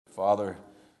Father,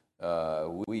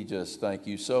 we just thank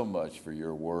you so much for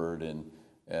your word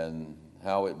and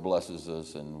how it blesses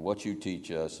us and what you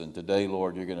teach us. And today,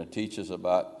 Lord, you're going to teach us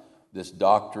about this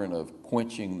doctrine of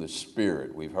quenching the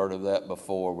Spirit. We've heard of that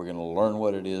before. We're going to learn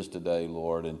what it is today,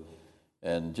 Lord,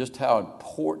 and just how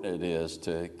important it is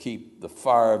to keep the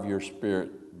fire of your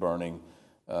Spirit burning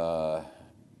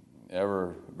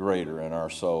ever greater in our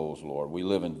souls, Lord. We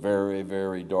live in very,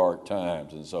 very dark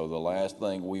times, and so the last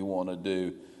thing we want to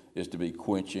do is to be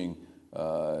quenching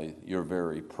your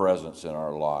very presence in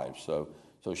our lives.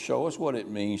 So show us what it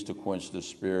means to quench the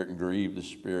Spirit and grieve the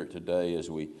Spirit today as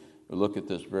we look at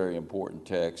this very important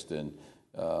text and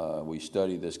we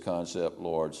study this concept,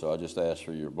 Lord. So I just ask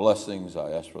for your blessings.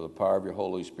 I ask for the power of your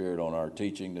Holy Spirit on our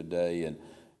teaching today,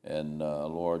 and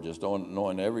Lord, just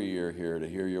anoint every ear here to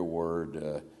hear your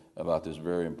word about this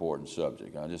very important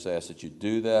subject. I just ask that you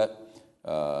do that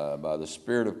by the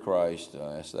Spirit of Christ.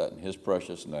 I ask that in his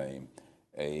precious name.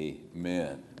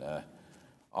 Amen.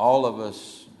 All of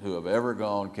us who have ever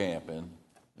gone camping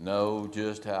know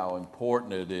just how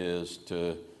important it is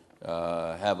to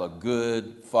have a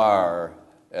good fire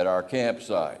at our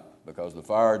campsite, because the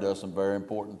fire does some very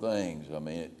important things. I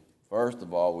mean, first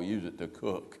of all, we use it to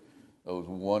cook those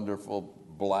wonderful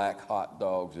black hot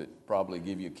dogs that probably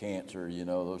give you cancer, you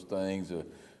know, those things,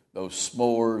 those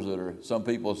s'mores that are, some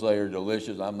people say are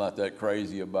delicious. I'm not that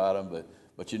crazy about them,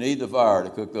 but you need the fire to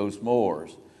cook those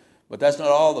s'mores. But that's not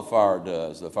all the fire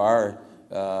does. The fire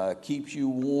keeps you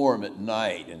warm at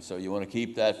night, and so you want to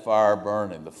keep that fire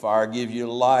burning. The fire gives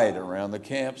you light around the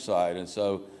campsite, and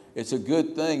so it's a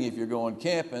good thing if you're going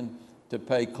camping to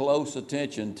pay close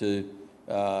attention to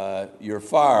your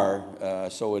fire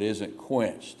so it isn't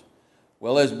quenched.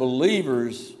 Well, as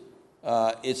believers,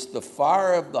 it's the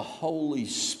fire of the Holy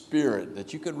Spirit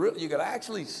that you could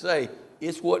actually say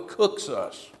it's what cooks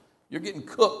us. You're getting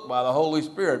cooked by the Holy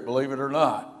Spirit, believe it or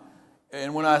not.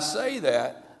 And when I say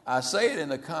that, I say it in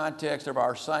the context of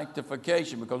our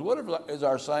sanctification, because what is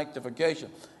our sanctification?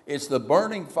 It's the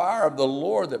burning fire of the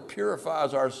Lord that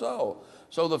purifies our soul.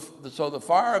 So the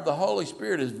fire of the Holy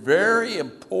Spirit is very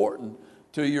important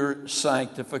to your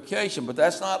sanctification. But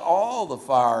that's not all the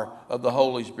fire of the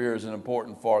Holy Spirit is an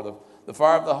important part. The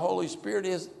fire of the Holy Spirit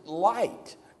is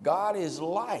light. God is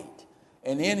light,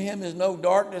 and in him is no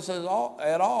darkness at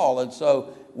all. And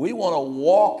so we want to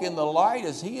walk in the light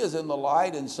as he is in the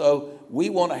light, and so we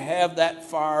want to have that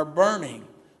fire burning.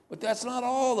 But that's not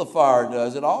all the fire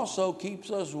does. It also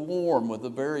keeps us warm with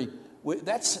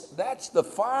that's the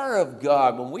fire of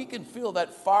God. When we can feel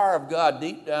that fire of God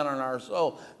deep down in our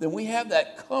soul, then we have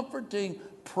that comforting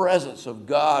presence of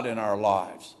God in our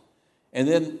lives. And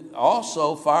then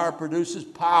also fire produces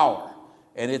power.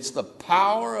 And it's the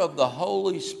power of the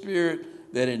Holy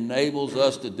Spirit that enables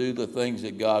us to do the things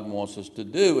that God wants us to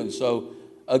do. And so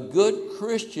a good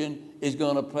Christian is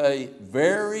going to pay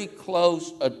very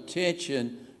close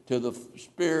attention to the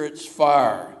Spirit's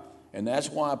fire. And that's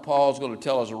why Paul's going to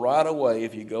tell us right away,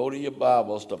 if you go to your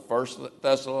Bibles to 1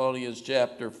 Thessalonians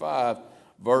chapter 5,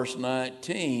 verse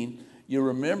 19, you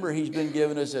remember he's been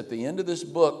giving us at the end of this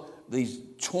book these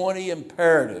 20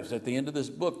 imperatives at the end of this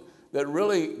book that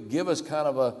really give us kind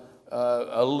of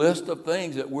a list of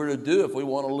things that we're to do if we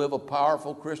want to live a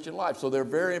powerful Christian life. So they're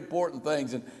very important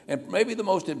things. And maybe the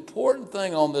most important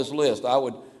thing on this list, I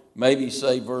would maybe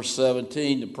say verse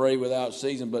 17, to pray without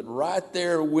ceasing, but right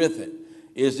there with it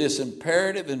is this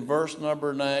imperative in verse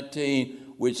number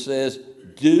 19, which says,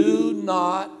 do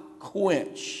not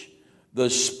quench the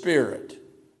Spirit.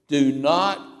 Do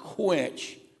not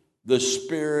quench the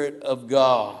Spirit of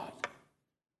God.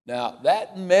 Now,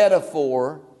 that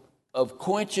metaphor of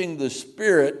quenching the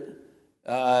Spirit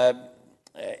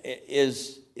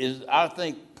is I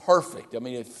think, perfect. I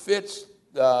mean, it fits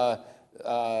our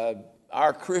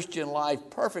Christian life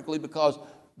perfectly, because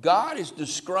God is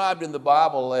described in the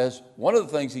Bible as, one of the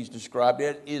things he's described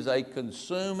it is a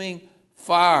consuming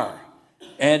fire.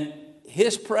 And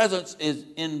his presence is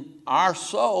in our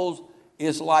souls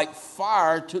is like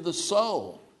fire to the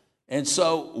soul. And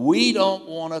so we don't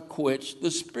want to quench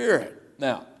the Spirit.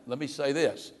 Now, let me say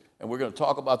this, and we're going to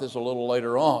talk about this a little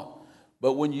later on.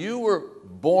 But when you were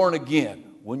born again,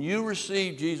 when you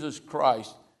received Jesus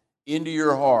Christ into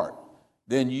your heart,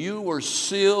 then you were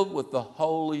sealed with the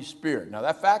Holy Spirit. Now,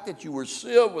 that fact that you were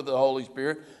sealed with the Holy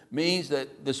Spirit means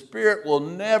that the Spirit will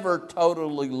never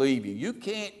totally leave you. You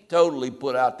can't totally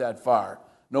put out that fire.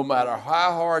 No matter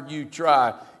how hard you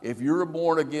try, if you're a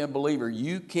born-again believer,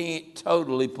 you can't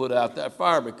totally put out that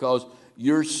fire, because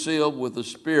you're sealed with the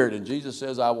Spirit. And Jesus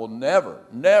says, I will never,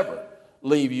 never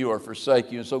leave you or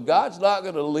forsake you. And so God's not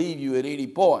going to leave you at any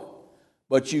point.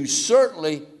 But you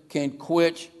certainly can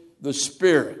quench the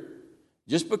Spirit.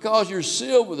 Just because you're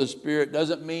sealed with the Spirit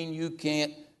doesn't mean you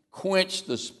can't quench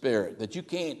the Spirit, that you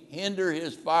can't hinder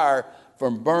His fire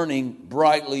from burning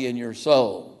brightly in your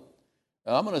soul.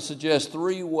 Now, I'm going to suggest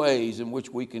 3 ways in which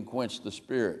we can quench the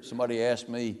Spirit. Somebody asked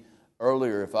me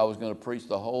earlier if I was going to preach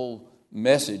the whole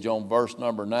message on verse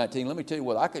number 19. Let me tell you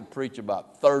what, I could preach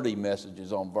about 30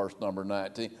 messages on verse number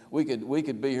 19. We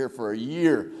could be here for a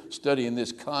year studying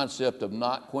this concept of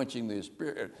not quenching the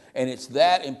Spirit, and it's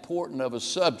that important of a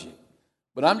subject.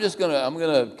 But I'm going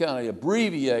to kind of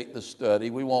abbreviate the study.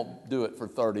 We won't do it for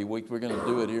 30 weeks. We're going to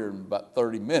do it here in about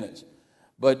 30 minutes.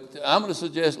 But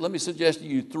let me suggest to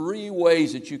you 3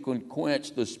 ways that you can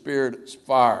quench the Spirit's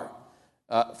fire.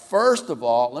 First of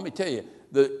all, let me tell you,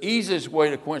 the easiest way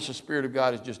to quench the Spirit of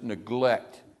God is just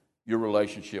neglect your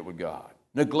relationship with God.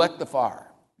 Neglect the fire.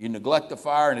 You neglect the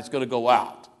fire and it's going to go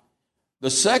out. The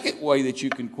second way that you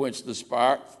can quench the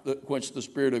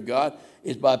Spirit of God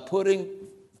is by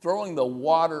throwing the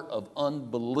water of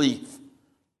unbelief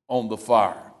on the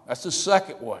fire. That's the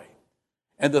second way.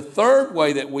 And the third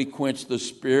way that we quench the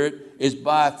Spirit is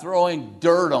by throwing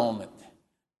dirt on it.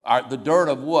 The dirt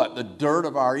of what? The dirt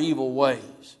of our evil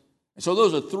ways. And so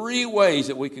those are 3 ways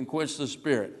that we can quench the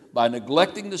Spirit. By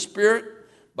neglecting the Spirit,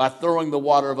 by throwing the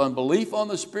water of unbelief on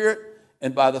the Spirit,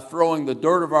 and by throwing the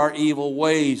dirt of our evil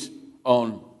ways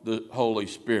on the Holy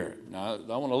Spirit. Now,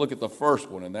 I want to look at the first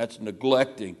one, and that's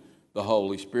neglecting the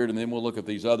Holy Spirit. And then we'll look at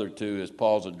these other 2 as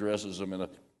Paul addresses them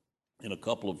in a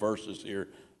couple of verses here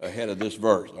ahead of this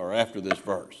verse, or after this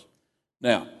verse.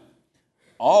 Now,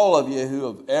 all of you who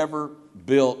have ever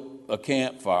built a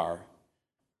campfire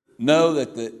know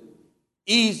that the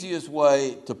easiest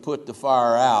way to put the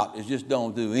fire out is just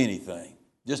don't do anything.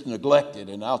 Just neglect it,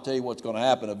 and I'll tell you what's going to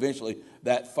happen. Eventually,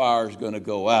 that fire is going to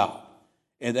go out.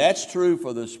 And that's true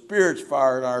for the Spirit's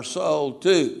fire in our soul,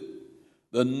 too.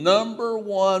 The number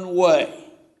 1 way,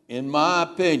 in my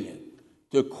opinion,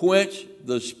 to quench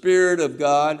the Spirit of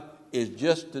God is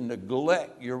just to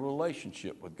neglect your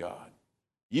relationship with God.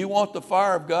 You want the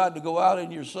fire of God to go out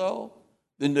in your soul?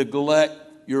 Then neglect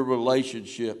your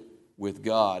relationship with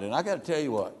God. And I got to tell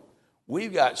you what,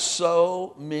 we've got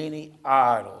so many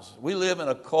idols. We live in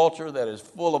a culture that is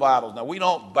full of idols. Now, we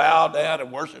don't bow down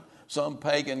and worship some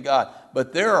pagan god,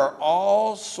 but there are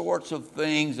all sorts of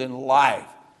things in life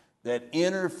that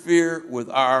interfere with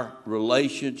our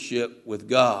relationship with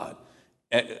God.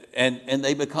 And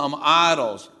they become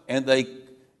idols, and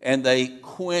they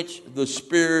quench the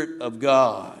Spirit of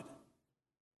God.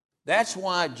 That's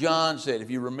why John said, if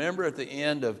you remember at the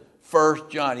end of 1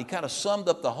 John, he kind of summed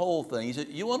up the whole thing. He said,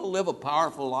 you want to live a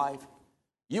powerful life?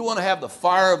 You want to have the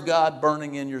fire of God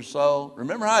burning in your soul?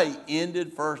 Remember how he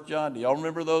ended 1 John? Do y'all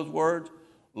remember those words?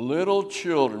 Little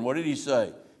children, what did he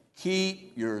say?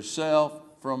 Keep yourself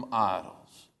from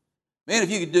idols. Man,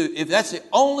 if that's the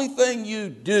only thing you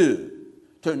do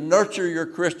to nurture your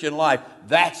Christian life,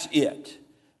 that's it.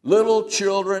 Little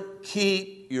children,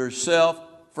 keep yourself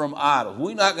from idols.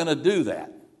 We're not going to do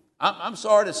that. I'm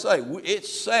sorry to say,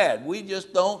 it's sad. We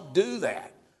just don't do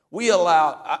that. We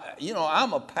allow,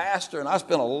 I'm a pastor and I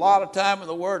spend a lot of time in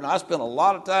the Word and I spend a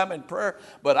lot of time in prayer,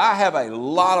 but I have a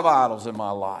lot of idols in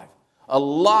my life. A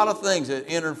lot of things that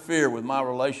interfere with my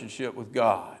relationship with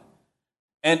God.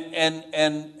 And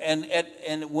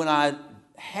when I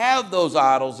have those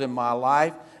idols in my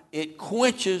life, it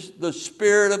quenches the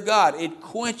Spirit of God. It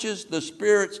quenches the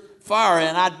Spirit's fire,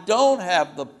 and I don't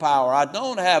have the power. I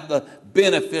don't have the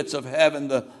benefits of having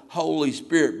the Holy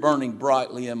Spirit burning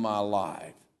brightly in my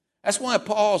life. That's why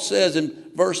Paul says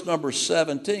in verse number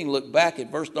 17, look back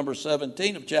at verse number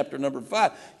 17 of chapter number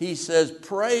 5, he says,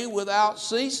 pray without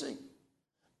ceasing.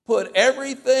 Put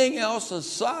everything else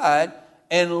aside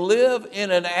and live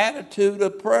in an attitude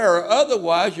of prayer.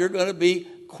 Otherwise, you're going to be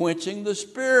quenching the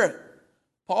Spirit.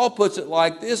 Paul puts it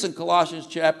like this in Colossians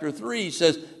chapter 3. He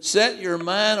says, set your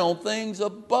mind on things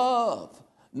above,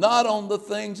 not on the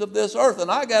things of this earth. And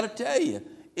I got to tell you,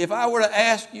 if I were to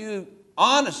ask you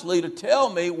honestly to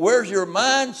tell me where's your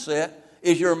mindset,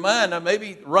 is your mind, now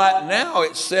maybe right now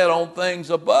it's set on things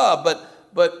above,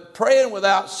 but praying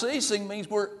without ceasing means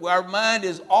our mind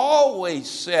is always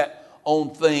set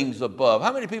on things above.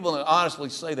 How many people honestly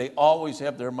say they always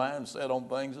have their mind set on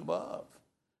things above?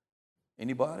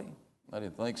 Anybody? I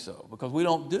didn't think so, because we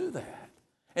don't do that.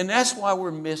 And that's why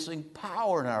we're missing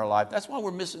power in our life. That's why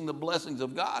we're missing the blessings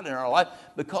of God in our life,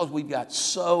 because we've got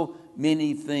so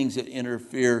many things that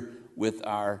interfere with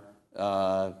our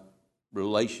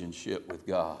relationship with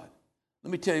God.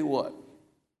 Let me tell you what.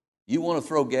 You want to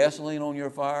throw gasoline on your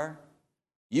fire?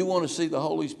 You want to see the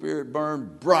Holy Spirit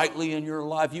burn brightly in your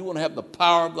life? You want to have the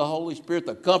power of the Holy Spirit,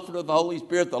 the comfort of the Holy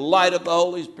Spirit, the light of the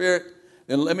Holy Spirit?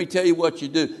 then let me tell you what you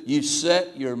do. You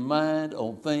set your mind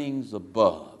on things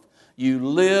above. You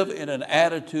live in an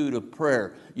attitude of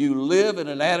prayer. You live in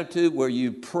an attitude where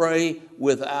you pray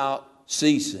without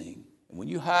ceasing. And when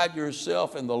you hide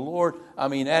yourself in the Lord,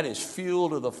 that is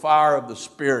fuel to the fire of the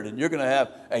Spirit, and you're going to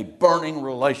have a burning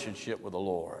relationship with the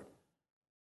Lord.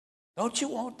 Don't you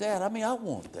want that? I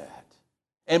want that.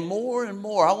 And more,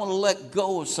 I want to let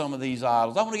go of some of these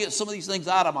idols. I want to get some of these things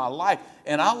out of my life,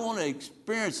 and I want to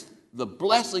experience the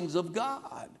blessings of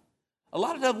God. A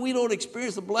lot of times we don't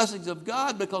experience the blessings of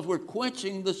God because we're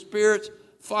quenching the Spirit's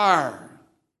fire.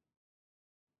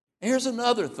 Here's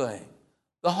another thing.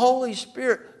 The Holy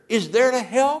Spirit is there to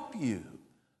help you.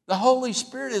 The Holy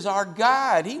Spirit is our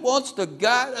guide. He wants to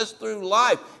guide us through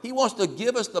life. He wants to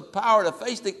give us the power to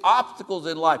face the obstacles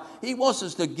in life. He wants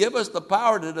us to give us the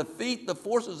power to defeat the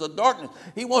forces of darkness.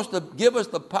 He wants to give us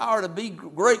the power to be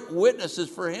great witnesses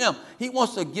for Him. He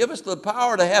wants to give us the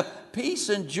power to have peace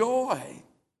and joy.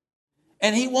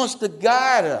 And He wants to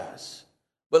guide us.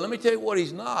 But let me tell you what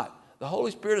He's not. The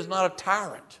Holy Spirit is not a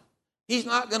tyrant. He's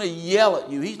not going to yell at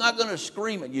you. He's not going to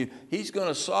scream at you. He's going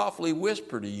to softly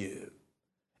whisper to you.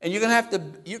 And you're going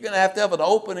to have an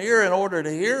open ear in order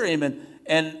to hear Him.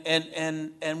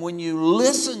 And when you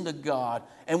listen to God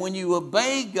and when you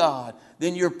obey God,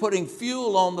 then you're putting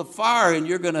fuel on the fire, and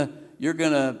you're going to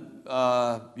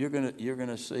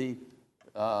see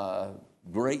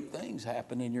great things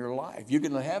happen in your life. You're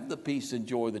going to have the peace and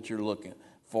joy that you're looking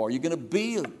for. You're going to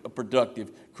be a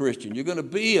productive Christian. You're going to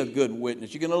be a good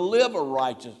witness. You're going to live a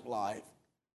righteous life.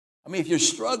 If you're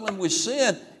struggling with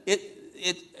sin,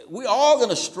 we're all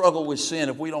going to struggle with sin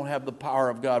if we don't have the power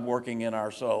of God working in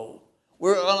our soul.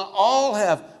 We're going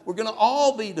to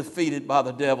all be defeated by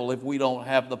the devil if we don't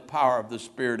have the power of the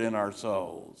Spirit in our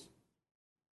souls.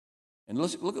 And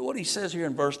look at what he says here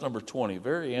in verse number 20.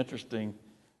 Very interesting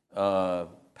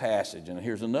passage. And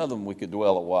here's another one we could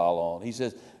dwell a while on. He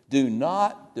says, do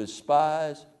not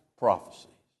despise prophecies.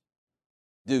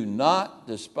 Do not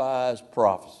despise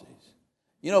prophecies.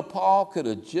 Paul could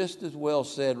have just as well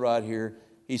said right here,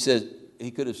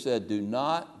 he could have said, do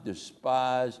not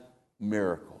despise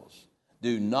miracles.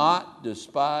 Do not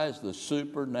despise the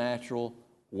supernatural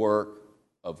work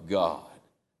of God.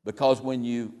 Because when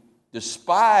you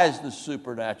despise the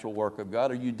supernatural work of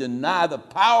God, or you deny the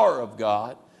power of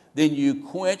God, then you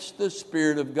quench the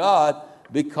Spirit of God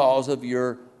because of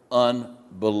your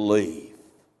unbelief.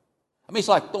 It's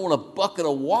like throwing a bucket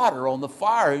of water on the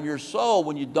fire in your soul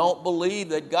when you don't believe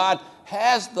that God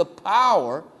has the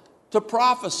power to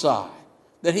prophesy,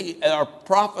 or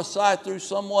prophesy through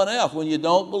someone else. When you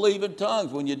don't believe in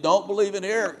tongues, when you don't believe in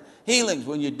healings,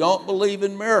 when you don't believe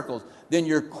in miracles, then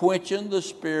you're quenching the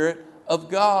Spirit of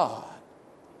God.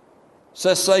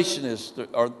 Cessationists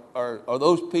are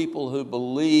those people who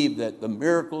believe that the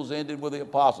miracles ended with the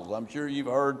apostles. I'm sure you've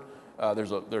heard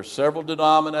there's several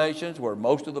denominations where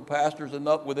most of the pastors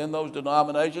within those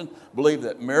denominations believe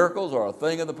that miracles are a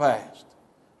thing of the past.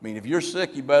 If you're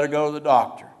sick, you better go to the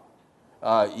doctor.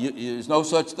 There's no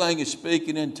such thing as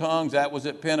speaking in tongues. That was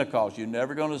at Pentecost. You're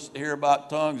never going to hear about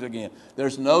tongues again.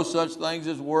 There's no such things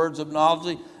as words of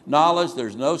knowledge.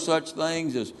 There's no such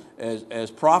things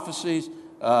as prophecies.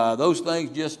 Those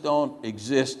things just don't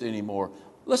exist anymore.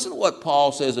 Listen to what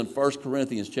Paul says in 1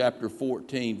 Corinthians chapter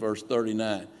 14, verse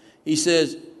 39. He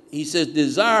says,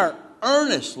 desire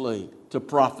earnestly to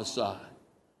prophesy.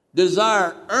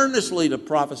 Desire earnestly to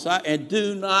prophesy, and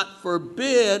do not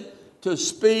forbid to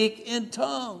speak in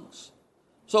tongues.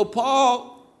 So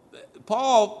Paul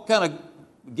kind of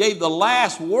gave the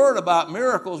last word about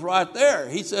miracles right there.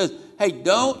 He says, hey,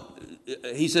 do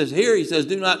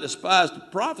not despise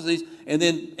prophecies. And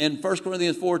then in 1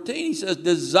 Corinthians 14, he says,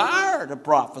 desire to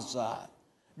prophesy.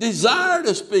 Desire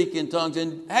to speak in tongues.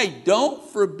 And hey, don't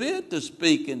forbid to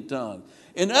speak in tongues.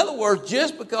 In other words,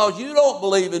 just because you don't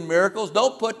believe in miracles,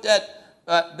 don't put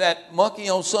that monkey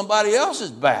on somebody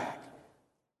else's back.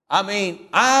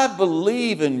 I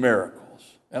believe in miracles.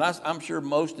 And I'm sure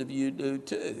most of you do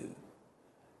too.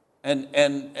 And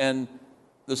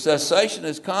the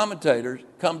cessationist commentators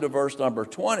come to verse number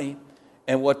 20,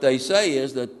 and what they say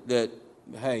is that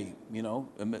hey,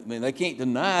 they can't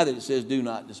deny that it says do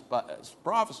not despise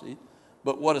prophecy,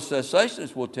 but what a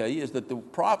cessationist will tell you is that the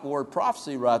word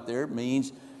prophecy right there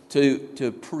means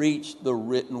to preach the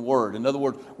written word. In other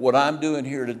words, what I'm doing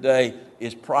here today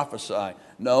is prophesying.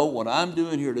 No, what I'm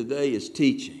doing here today is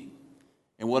teaching.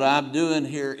 And what I'm doing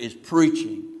here is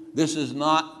preaching. This is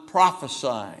not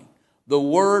prophesying. The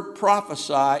word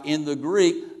prophesy in the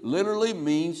Greek literally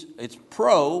means, it's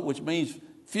which means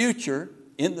future,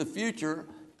 in the future,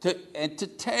 and to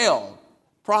tell.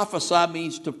 Prophesy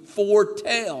means to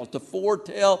foretell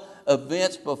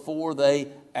events before they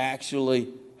actually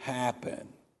happen.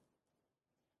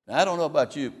 Now, I don't know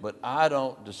about you, but I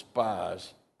don't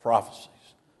despise prophecies.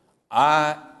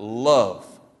 I love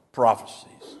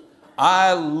prophecies.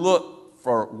 I look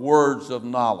for words of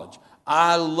knowledge.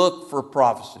 I look for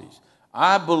prophecies.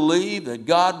 I believe that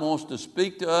God wants to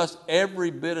speak to us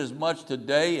every bit as much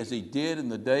today as he did in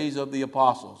the days of the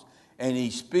apostles. And he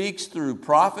speaks through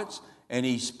prophets, and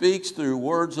he speaks through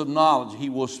words of knowledge. He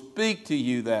will speak to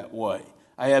you that way.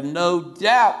 I have no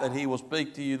doubt that he will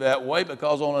speak to you that way,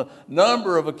 because on a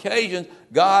number of occasions,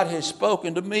 God has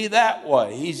spoken to me that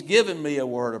way. He's given me a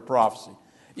word of prophecy.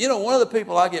 You know, one of the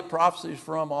people I get prophecies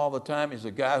from all the time is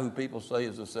a guy who people say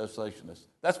is a cessationist.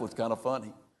 That's what's kind of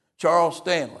funny. Charles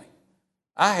Stanley.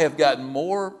 I have gotten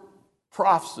more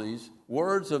prophecies,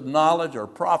 words of knowledge or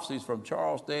prophecies from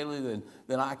Charles Stanley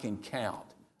than I can count.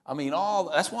 I mean,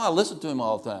 that's why I listen to him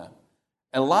all the time.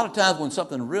 And a lot of times when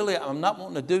something really, I'm not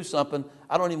wanting to do something,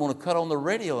 I don't even want to cut on the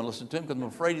radio and listen to him, because I'm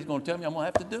afraid he's going to tell me I'm going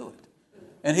to have to do it.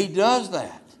 And he does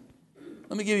that.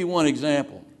 Let me give you one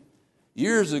example.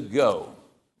 Years ago,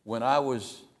 when I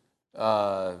was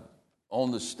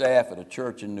on the staff at a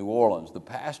church in New Orleans, the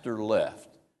pastor left.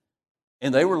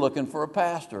 And they were looking for a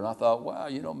pastor. And I thought, wow,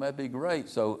 that'd be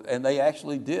great. And they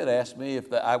actually did ask me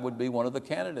if I would be one of the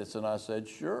candidates. And I said,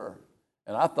 sure.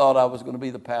 And I thought I was going to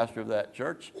be the pastor of that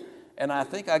church. And I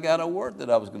think I got a word that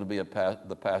I was going to be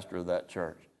the pastor of that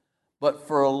church. But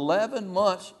for 11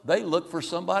 months, they looked for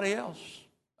somebody else.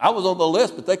 I was on the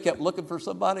list, but they kept looking for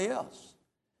somebody else.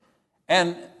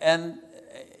 And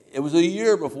it was a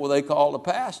year before they called a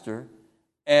pastor.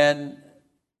 And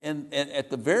at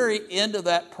the very end of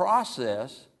that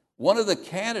process, one of the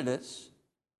candidates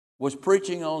was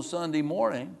preaching on Sunday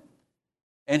morning,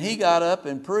 and he got up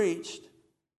and preached.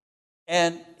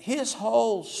 And his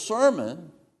whole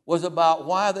sermon was about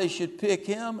why they should pick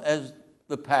him as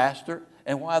the pastor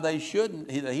and why they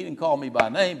shouldn't. He didn't call me by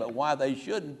name, but why they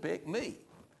shouldn't pick me.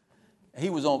 We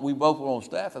both were on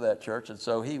staff of that church, and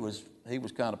so he was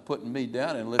kind of putting me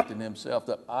down and lifting himself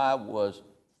up. I was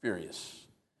furious.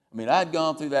 I mean, I'd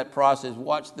gone through that process,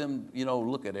 watched them,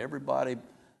 look at everybody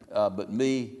but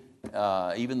me,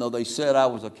 even though they said I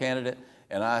was a candidate.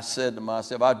 And I said to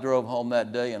myself, I drove home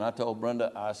that day and I told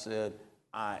Brenda, I said,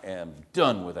 I am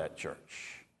done with that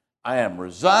church. I am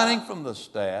resigning from the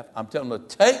staff. I'm telling them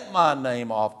to take my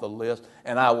name off the list,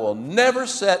 and I will never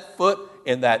set foot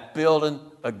in that building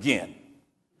again.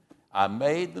 I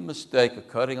made the mistake of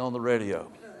cutting on the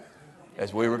radio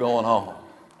as we were going home.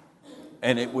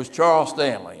 And it was Charles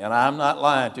Stanley, and I'm not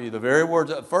lying to you. The very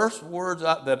first words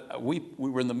that we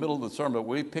were in the middle of the sermon, but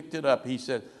we picked it up. He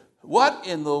said, what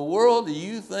in the world do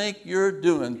you think you're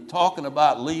doing talking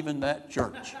about leaving that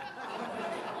church?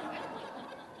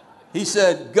 He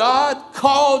said, God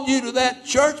called you to that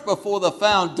church before the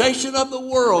foundation of the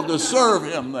world to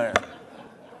serve him there.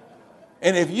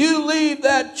 And if you leave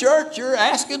that church, you're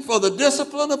asking for the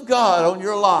discipline of God on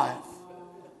your life.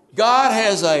 God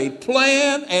has a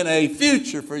plan and a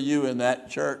future for you in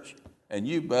that church, and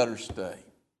you better stay.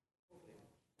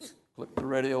 Clicked the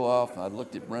radio off, and I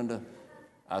looked at Brenda.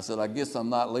 I said, I guess I'm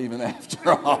not leaving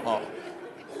after all.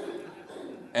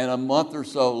 And a month or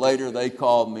so later, they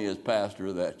called me as pastor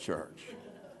of that church.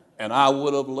 And I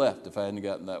would have left if I hadn't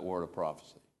gotten that word of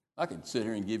prophecy. I could sit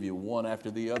here and give you one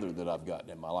after the other that I've gotten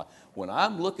in my life. When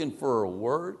I'm looking for a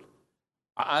word,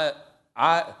 what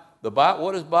does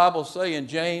the Bible say in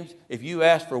James? If you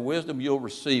ask for wisdom, you'll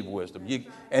receive wisdom.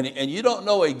 And you don't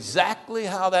know exactly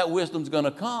how that wisdom's going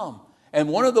to come. And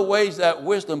one of the ways that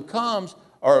wisdom comes,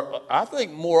 or I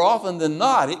think more often than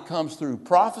not, it comes through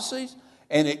prophecies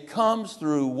and it comes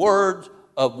through words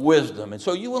of wisdom. And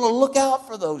so you want to look out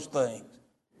for those things.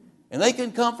 And they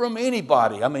can come from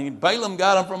anybody. I mean, Balaam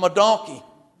got them from a donkey.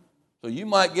 So you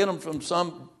might get them from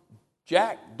some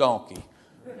jack donkey.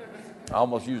 I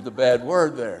almost used a bad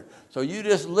word there. So you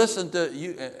just listen to,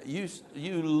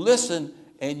 you listen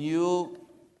and you'll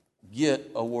get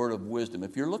a word of wisdom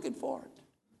if you're looking for it.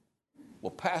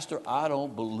 Well, Pastor, I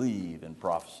don't believe in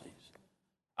prophecies.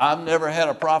 I've never had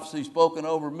a prophecy spoken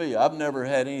over me. I've never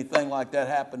had anything like that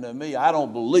happen to me. I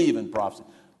don't believe in prophecy.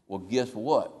 Well, guess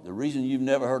what? The reason you've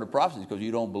never heard of prophecy is because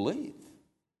you don't believe.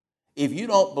 If you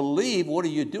don't believe, what are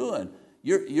you doing?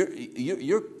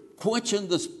 You're quenching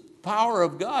the power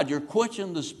of God. You're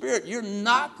quenching the Spirit. You're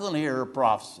not going to hear a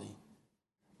prophecy.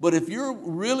 But if you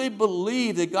really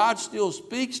believe that God still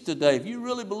speaks today, if you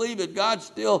really believe that God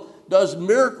still does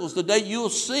miracles today,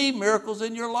 you'll see miracles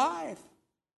in your life.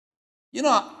 You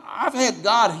know, I've had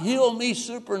God heal me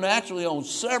supernaturally on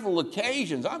several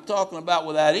occasions. I'm talking about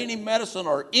without any medicine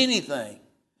or anything.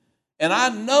 And I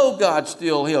know God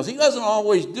still heals. He doesn't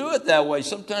always do it that way.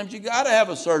 Sometimes you got to have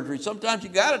a surgery. Sometimes you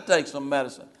got to take some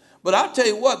medicine. But I'll tell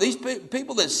you what, these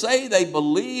people that say they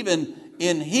believe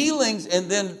in healings and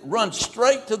then run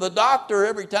straight to the doctor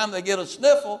every time they get a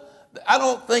sniffle, I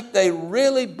don't think they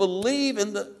really believe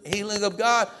in the healing of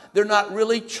God. They're not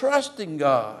really trusting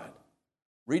God.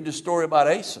 Read the story about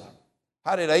Asa.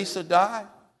 How did Asa die?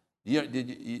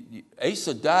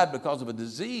 Asa died because of a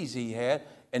disease he had.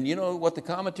 And you know what the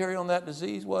commentary on that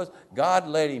disease was? God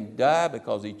let him die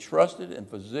because he trusted in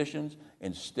physicians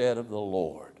instead of the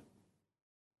Lord.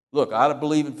 Look, I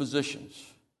believe in physicians,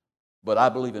 but I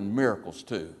believe in miracles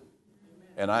too.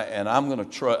 And I'm going to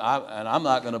trust. And I'm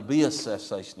not going to be a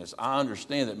cessationist. I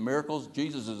understand that miracles.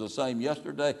 Jesus is the same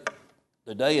yesterday,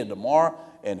 today, and tomorrow,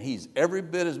 and he's every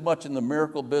bit as much in the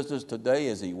miracle business today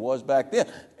as he was back then.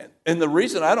 And the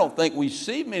reason I don't think we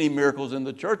see many miracles in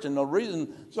the church, and the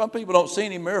reason some people don't see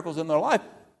any miracles in their life,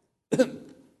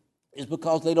 is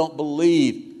because they don't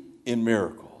believe in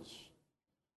miracles.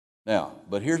 Now,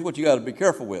 but here's what you got to be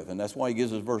careful with, and that's why he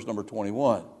gives us verse number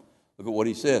 21. Look at what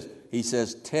he says. He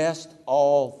says, test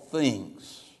all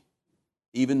things,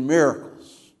 even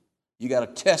miracles. You got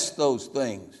to test those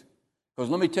things. Because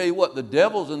let me tell you what, the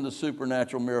devil's in the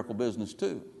supernatural miracle business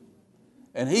too.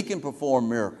 And he can perform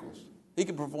miracles. He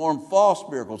can perform false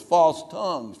miracles, false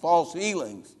tongues, false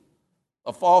healings,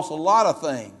 a lot of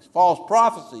things, false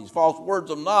prophecies, false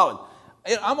words of knowledge.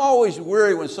 I'm always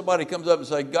weary when somebody comes up and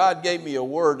says, God gave me a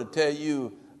word to tell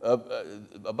you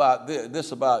about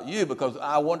this about you, because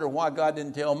I wonder why God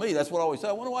didn't tell me. That's what I always say.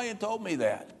 I wonder why he didn't told me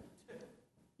that.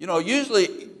 You know,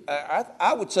 usually,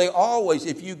 I would say always,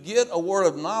 if you get a word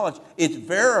of knowledge, it's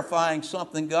verifying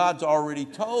something God's already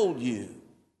told you.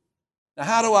 Now,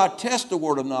 how do I test a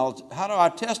word of knowledge? How do I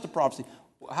test a prophecy?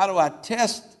 How do I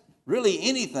test really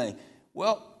anything?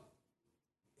 Well,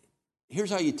 here's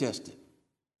how you test it.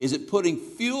 Is it putting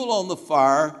fuel on the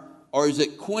fire, or is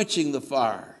it quenching the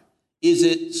fire? Is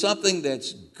it something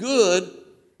that's good,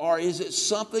 or is it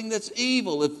something that's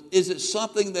evil? Is it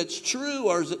something that's true,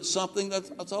 or is it something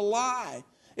that's a lie?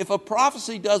 If a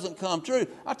prophecy doesn't come true,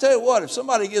 I'll tell you what, if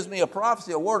somebody gives me a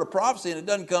prophecy, a word of prophecy, and it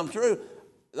doesn't come true,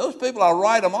 those people, I'll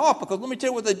write them off, because let me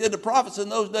tell you what they did to prophets in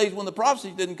those days when the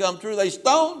prophecies didn't come true. They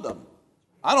stoned them.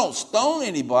 I don't stone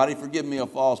anybody for giving me a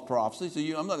false prophecy,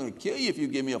 so I'm not going to kill you if you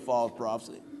give me a false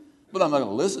prophecy, but I'm not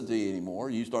going to listen to you anymore.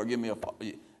 You start giving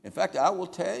me in fact, I will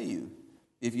tell you,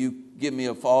 if you give me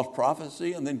a false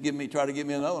prophecy and then try to give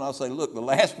me another one, I'll say, look, the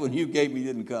last one you gave me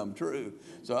didn't come true,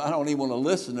 so I don't even want to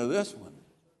listen to this one.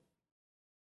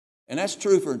 And that's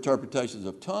true for interpretations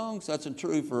of tongues. That's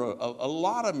true for a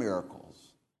lot of miracles.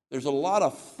 There's a lot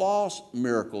of false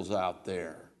miracles out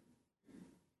there.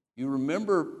 You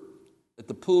remember at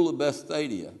the pool of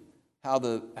Bethsaida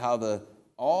how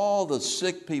all the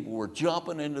sick people were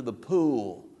jumping into the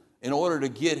pool in order to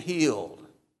get healed.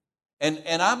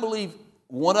 And I believe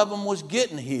one of them was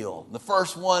getting healed. The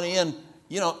first one in,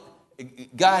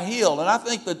 got healed. And I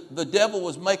think that the devil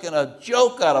was making a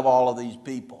joke out of all of these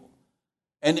people.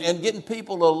 And getting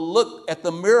people to look at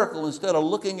the miracle instead of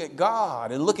looking at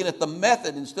God, and looking at the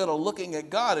method instead of looking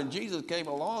at God. And Jesus came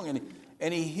along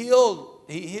and he healed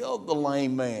the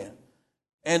lame man.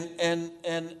 And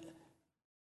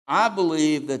I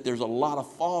believe that there's a lot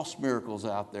of false miracles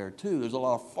out there too. There's a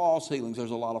lot of false healings.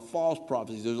 There's a lot of false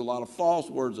prophecies. There's a lot of false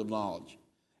words of knowledge.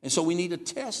 And so we need to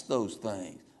test those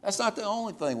things. That's not the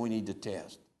only thing we need to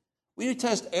test. We need to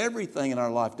test everything in our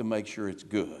life to make sure it's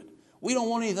good. We don't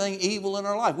want anything evil in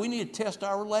our life. We need to test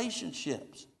our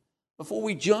relationships. Before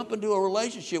we jump into a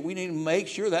relationship, we need to make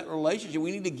sure that relationship,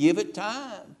 we need to give it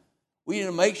time. We need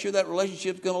to make sure that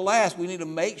relationship's going to last. We need to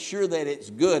make sure that it's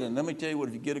good. And let me tell you what,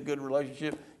 if you get a good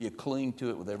relationship, you cling to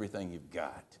it with everything you've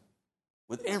got.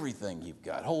 With everything you've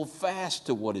got. Hold fast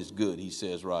to what is good, he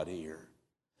says right here.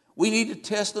 We need to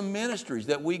test the ministries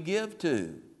that we give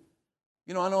to.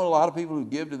 I know a lot of people who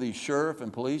give to these sheriff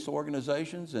and police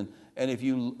organizations, and if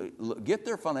you get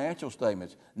their financial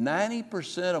statements,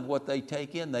 90% of what they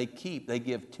take in, they keep. They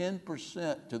give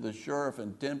 10% to the sheriff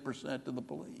and 10% to the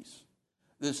police.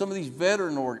 There's some of these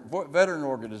veteran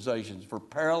organizations for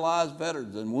paralyzed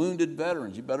veterans and wounded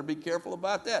veterans. You better be careful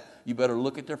about that. You better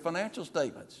look at their financial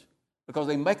statements, because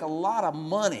they make a lot of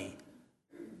money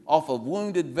off of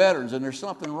wounded veterans, and there's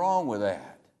something wrong with that.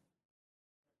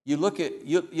 You look at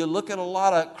a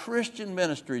lot of Christian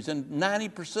ministries, and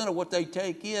 90% of what they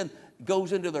take in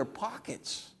goes into their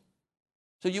pockets.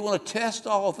 So you want to test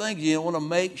all things. You want to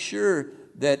make sure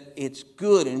that it's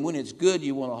good, and when it's good,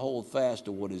 you want to hold fast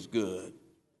to what is good.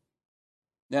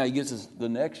 Now he gives us the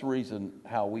next reason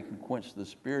how we can quench the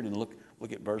Spirit, and look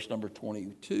at verse number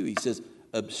 22. He says,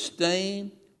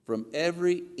 abstain from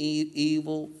every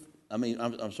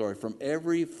from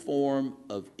every form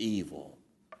of evil.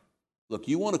 Look,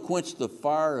 you want to quench the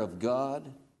fire of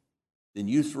God, then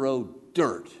you throw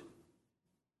dirt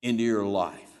into your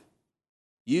life.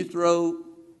 You throw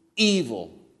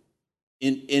evil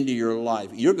into your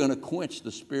life. You're going to quench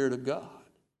the Spirit of God.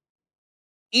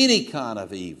 Any kind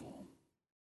of evil.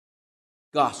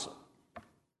 Gossip.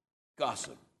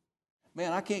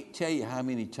 Man, I can't tell you how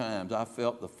many times I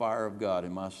felt the fire of God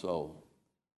in my soul.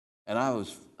 And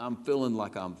I'm feeling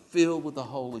like I'm filled with the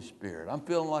Holy Spirit. I'm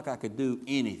feeling like I could do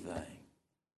anything.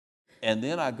 And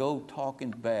then I go talking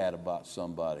bad about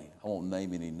somebody. I won't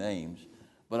name any names,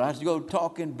 but I go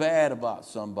talking bad about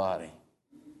somebody.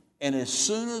 And as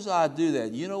soon as I do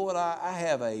that, you know what? I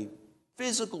have a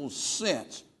physical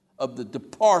sense of the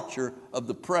departure of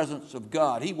the presence of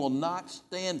God. He will not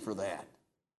stand for that.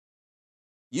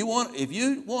 If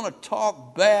you want to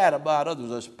talk bad about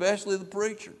others, especially the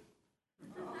preacher,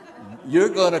 you're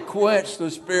going to quench the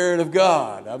Spirit of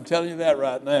God. I'm telling you that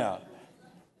right now.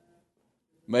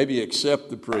 Maybe except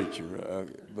the preacher,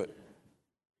 but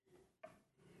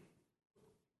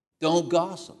don't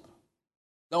gossip.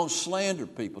 Don't slander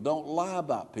people. Don't lie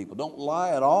about people. Don't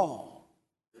lie at all.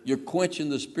 You're quenching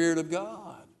the Spirit of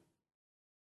God.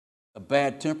 A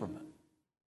bad temperament.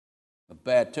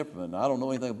 I don't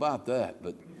know anything about that,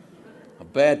 but a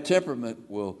bad temperament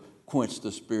will quench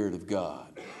the Spirit of God.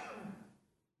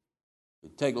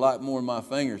 It'd take a lot more than my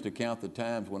fingers to count the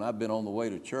times when I've been on the way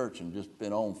to church and just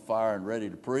been on fire and ready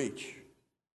to preach.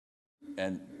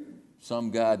 And some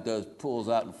guy pulls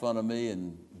out in front of me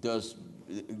and jumps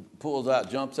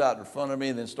out in front of me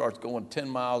and then starts going 10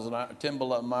 miles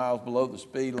below the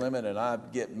speed limit, and I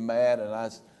get mad,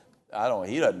 and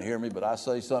he doesn't hear me, but I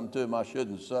say something to him I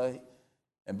shouldn't say.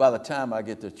 And by the time I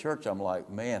get to church, I'm like,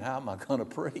 man, how am I going to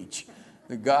preach?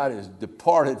 God has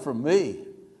departed from me.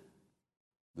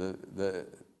 The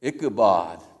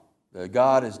Ichabod, the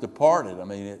God has departed. I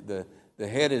mean, the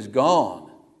head is gone.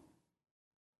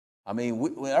 I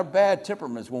mean, our bad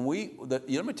temperaments, let me tell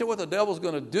you what the devil's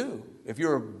going to do. If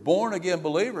you're a born-again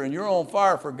believer and you're on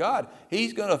fire for God,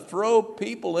 he's going to throw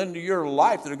people into your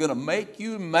life that are going to make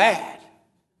you mad.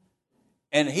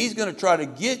 And he's going to try to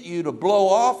get you to blow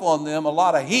off on them a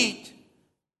lot of heat.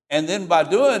 And then by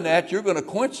doing that, you're going to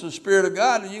quench the Spirit of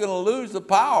God, and you're going to lose the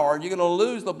power, and you're going to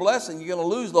lose the blessing, you're going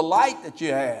to lose the light that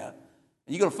you have.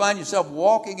 And you're going to find yourself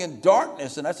walking in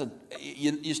darkness, and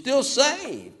you're still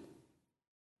saved.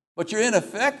 But you're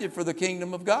ineffective for the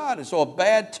kingdom of God. And so a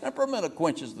bad temperament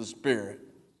quenches the Spirit.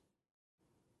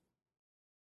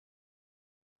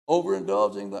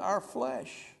 Overindulging our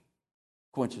flesh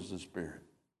quenches the Spirit.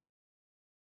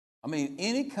 I mean,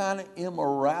 any kind of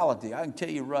immorality, I can tell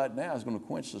you right now, is going to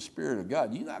quench the Spirit of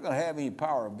God. You're not going to have any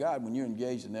power of God when you're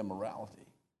engaged in immorality.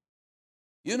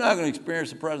 You're not going to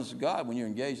experience the presence of God when you're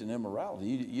engaged in immorality.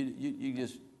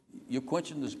 You're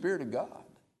quenching the Spirit of God.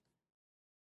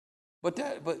 But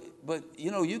there's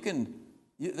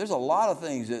a lot of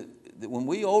things that when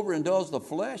we overindulge the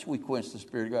flesh, we quench the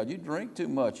Spirit of God. You drink too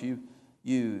much. You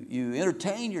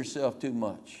entertain yourself too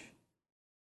much.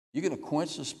 You're going to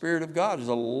quench the Spirit of God. There's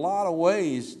a lot of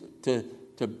ways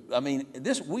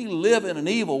we live in an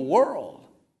evil world.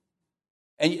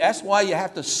 And that's why you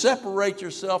have to separate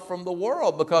yourself from the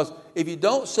world, because if you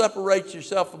don't separate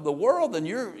yourself from the world, then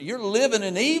you're living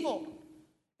in evil.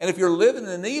 And if you're living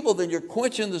in evil, then you're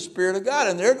quenching the Spirit of God.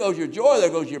 And there goes your joy, there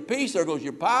goes your peace, there goes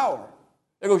your power,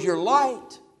 there goes your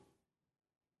light.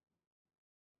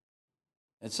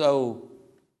 And so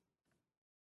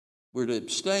we're to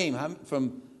abstain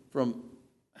from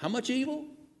how much evil?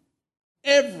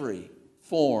 Every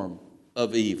form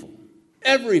of evil.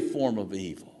 Every form of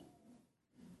evil.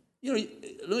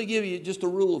 Let me give you just a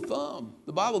rule of thumb.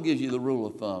 The Bible gives you the rule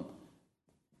of thumb.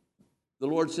 The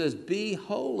Lord says, be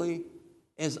holy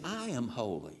as I am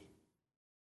holy.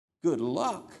 Good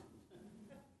luck.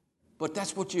 But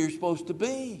that's what you're supposed to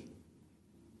be.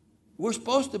 We're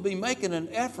supposed to be making an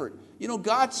effort.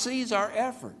 God sees our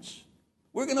efforts.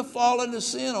 We're going to fall into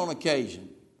sin on occasion.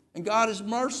 And God is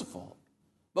merciful.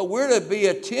 But we're to be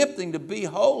attempting to be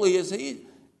holy as He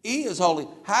is holy.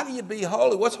 How do you be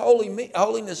holy? What's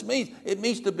holiness means? It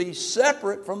means to be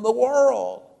separate from the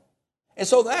world. And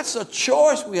so that's a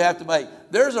choice we have to make.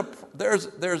 There's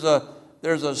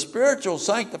a spiritual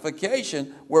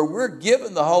sanctification where we're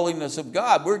given the holiness of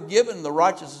God. We're given the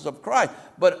righteousness of Christ.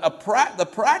 But the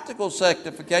practical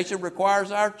sanctification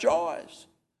requires our choice.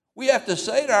 We have to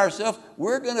say to ourselves,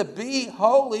 we're going to be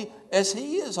holy as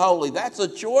He is holy. That's a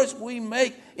choice we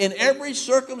make in every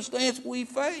circumstance we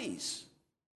face,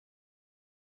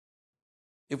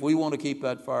 if we want to keep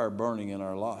that fire burning in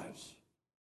our lives.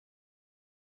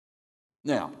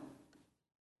 Now,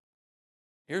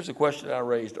 here's a question I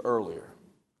raised earlier,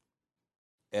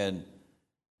 and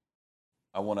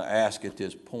I want to ask at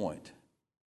this point.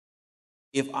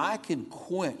 If I can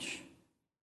quench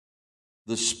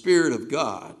the Spirit of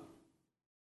God,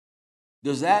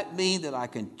 does that mean that I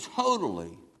can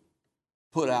totally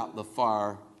put out the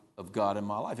fire of God in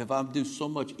my life? If I do so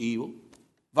much evil,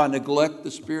 if I neglect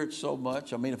the Spirit so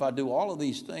much, if I do all of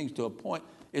these things to a point,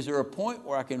 is there a point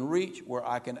where I can reach where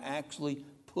I can actually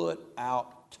put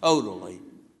out totally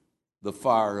the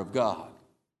fire of God?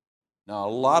 Now, a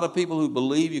lot of people who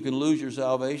believe you can lose your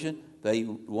salvation,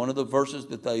 one of the verses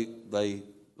that they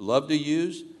love to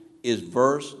use is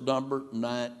verse number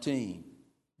 19.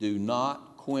 Do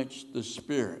not quench the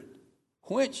Spirit.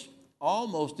 Quench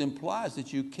almost implies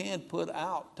that you can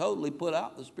totally put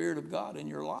out the Spirit of God in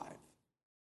your life.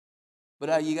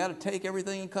 But you got to take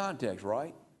everything in context,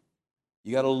 right?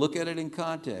 You got to look at it in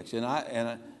context. And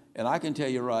I can tell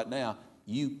you right now,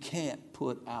 you can't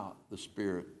put out the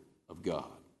Spirit of God.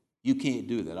 You can't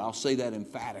do that. I'll say that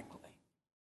emphatically.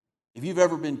 If you've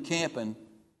ever been camping,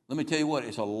 let me tell you what,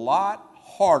 it's a lot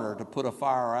harder to put a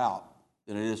fire out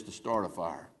than it is to start a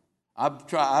fire.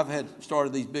 I've had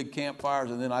started these big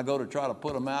campfires, and then I go to try to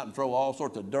put them out and throw all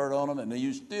sorts of dirt on them, and then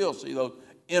you still see those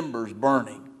embers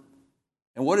burning.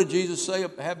 And what did Jesus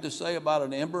have to say about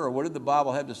an ember, or what did the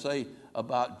Bible have to say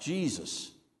about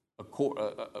Jesus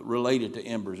related to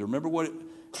embers? Remember what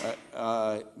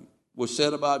was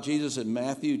said about Jesus in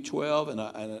Matthew 12,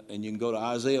 and you can go to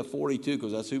Isaiah 42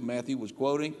 because that's who Matthew was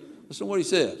quoting. Listen to what he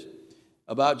says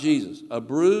about Jesus. A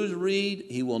bruised reed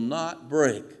he will not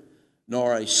break,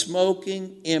 nor a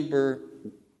smoking ember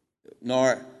he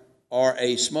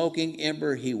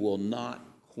will not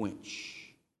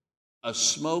quench. A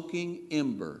smoking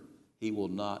ember he will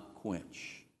not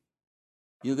quench.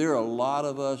 There are a lot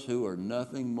of us who are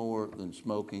nothing more than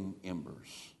smoking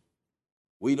embers.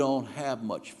 We don't have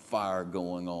much fire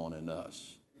going on in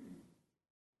us.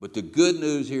 But the good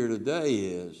news here today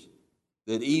is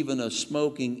that even a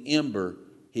smoking ember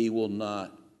he will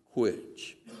not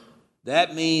quench.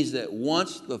 That means that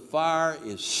once the fire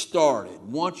is started,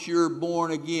 once you're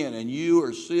born again and you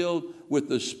are sealed with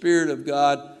the Spirit of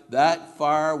God, that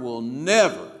fire will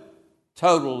never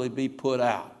totally be put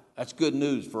out. That's good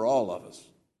news for all of us.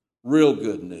 Real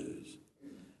good news.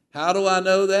 How do I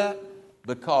know that?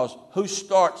 Because who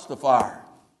starts the fire?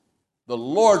 The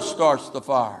Lord starts the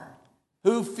fire.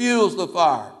 Who fuels the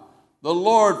fire? The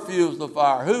Lord fuels the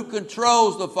fire. Who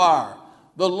controls the fire?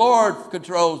 The Lord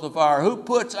controls the fire. Who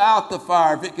puts out the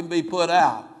fire if it can be put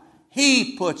out?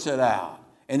 He puts it out.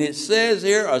 And it says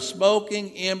here, a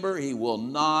smoking ember he will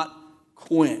not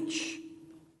quench.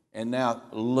 And now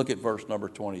look at verse number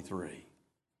 23.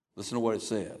 Listen to what it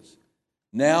says.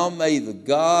 Now may the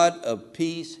God of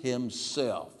peace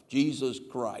himself, Jesus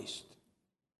Christ,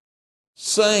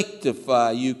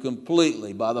 sanctify you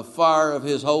completely by the fire of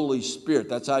his Holy Spirit.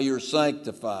 That's how you're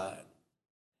sanctified.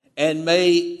 And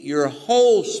may your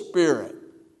whole spirit,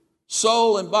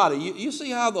 soul, and body. You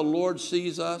see how the Lord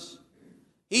sees us?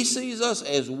 He sees us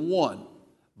as one.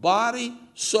 Body,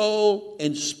 soul,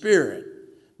 and spirit.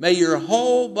 May your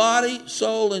whole body,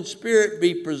 soul, and spirit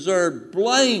be preserved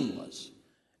blameless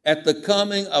at the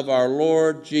coming of our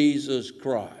Lord Jesus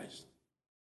Christ.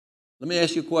 Let me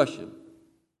ask you a question.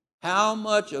 How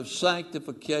much of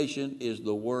sanctification is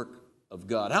the work of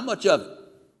God? How much of it?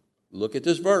 Look at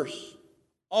this verse.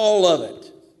 All of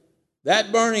it.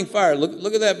 That burning fire,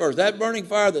 look at that verse. That burning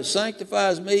fire that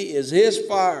sanctifies me is his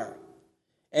fire.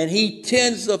 And he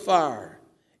tends the fire.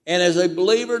 And as a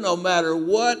believer, no matter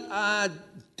what I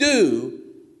do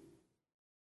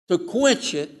to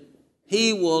quench it,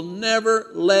 he will never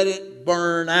let it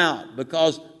burn out,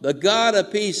 because the God of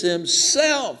peace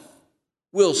himself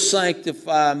will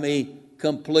sanctify me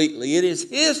completely. It is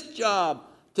his job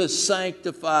to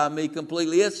sanctify me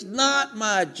completely. It's not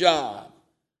my job.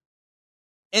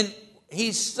 And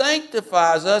he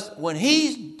sanctifies us. When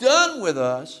he's done with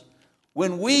us,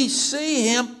 when we see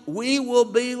him, we will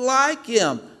be like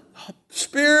him.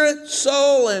 Spirit,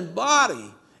 soul, and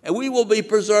body. And we will be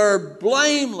preserved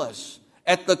blameless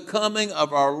at the coming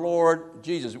of our Lord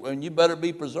Jesus. And you better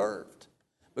be preserved.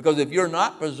 Because if you're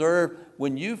not preserved,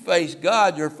 when you face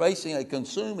God, you're facing a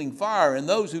consuming fire. And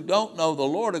those who don't know the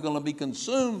Lord are going to be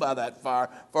consumed by that fire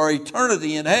for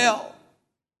eternity in hell.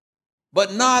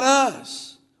 But not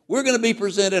us. We're going to be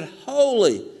presented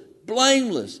holy,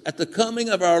 blameless at the coming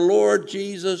of our Lord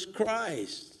Jesus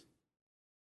Christ.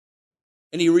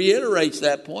 And he reiterates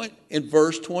that point in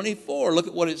verse 24. Look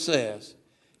at what it says.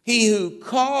 He who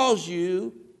calls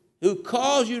you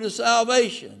to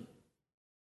salvation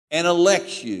and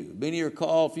elects you. Many are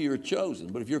called, few are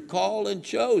chosen. But if you're called and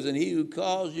chosen, he who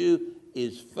calls you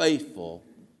is faithful,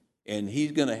 and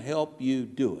he's going to help you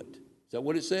do it. Is that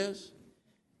what it says?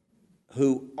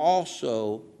 Who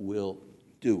also will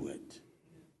do it.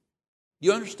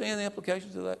 You understand the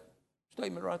implications of that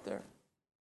statement right there?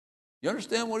 You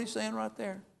understand what he's saying right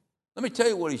there? Let me tell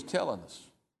you what he's telling us.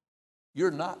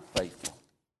 You're not faithful.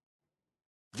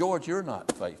 George, you're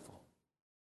not faithful.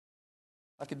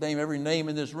 I could name every name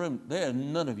in this room. There are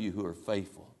none of you who are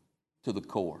faithful to the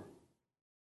core.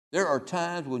 There are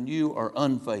times when you are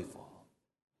unfaithful.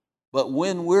 But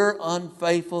when we're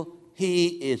unfaithful, he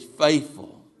is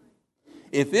faithful.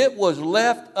 If it was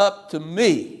left up to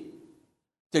me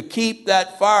to keep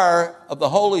that fire of the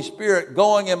Holy Spirit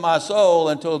going in my soul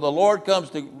until the Lord comes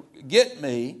to get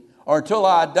me or until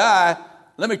I die,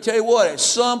 let me tell you what, at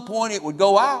some point it would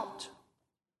go out.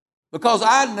 Because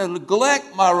I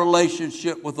neglect my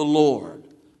relationship with the Lord.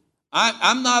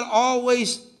 I'm not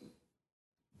always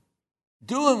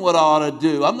doing what I ought to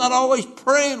do. I'm not always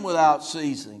praying without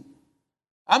ceasing.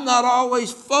 I'm not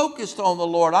always focused on the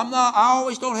Lord. I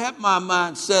always don't have my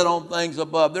mind set on things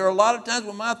above. There are a lot of times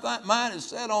when my mind is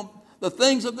set on the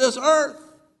things of this earth.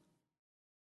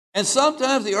 And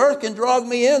sometimes the earth can drag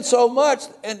me in so much,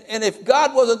 and if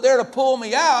God wasn't there to pull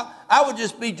me out, I would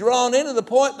just be drawn into the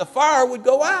point the fire would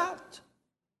go out.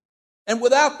 And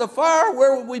without the fire,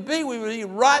 where would we be? We would be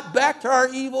right back to our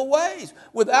evil ways.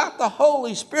 Without the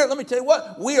Holy Spirit, let me tell you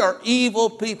what, we are evil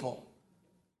people.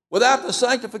 Without the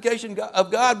sanctification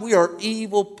of God, we are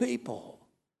evil people.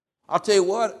 I'll tell you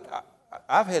what,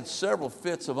 I've had several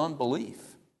fits of unbelief.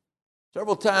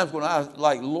 Several times when I was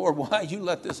like, Lord, why you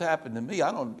let this happen to me?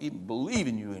 I don't even believe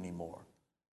in you anymore.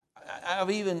 I've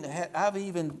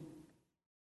even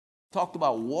talked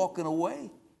about walking away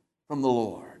from the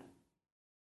Lord.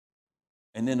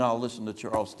 And then I'll listen to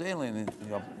Charles Stanley, and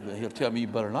he'll tell me, you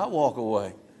better not walk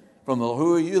away from the Lord.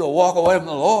 Who are you to walk away from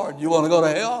the Lord? You want to go to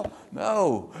hell?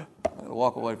 No, I'm going to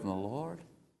walk away from the Lord.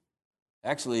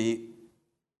 Actually,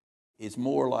 it's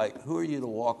more like, who are you to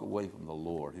walk away from the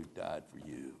Lord who died for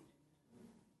you,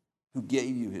 who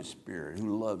gave you his Spirit,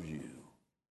 who loves you?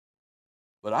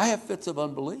 But I have fits of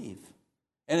unbelief.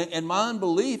 And my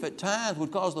unbelief at times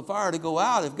would cause the fire to go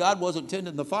out if God wasn't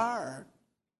tending the fire.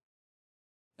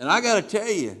 And I got to tell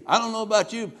you, I don't know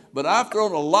about you, but I've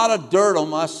thrown a lot of dirt on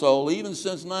my soul, even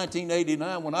since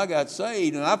 1989 when I got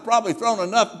saved. And I've probably thrown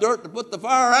enough dirt to put the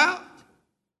fire out,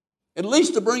 at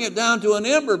least to bring it down to an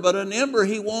ember, but an ember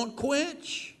he won't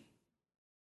quench.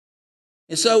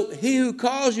 And so he who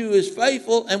calls you is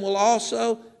faithful and will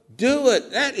also do it.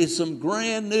 That is some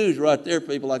grand news right there,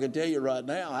 people. I can tell you right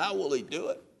now. How will he do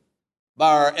it?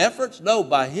 By our efforts? No,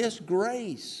 by his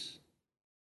grace.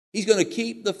 He's going to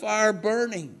keep the fire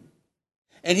burning.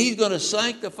 And he's going to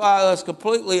sanctify us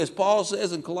completely, as Paul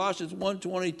says in Colossians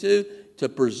 1:22, to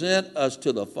present us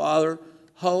to the Father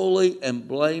holy and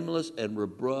blameless and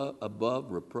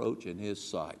above reproach in his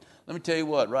sight. Let me tell you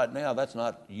what, right now, that's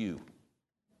not you.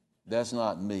 That's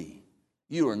not me.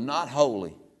 You are not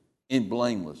holy and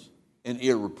blameless and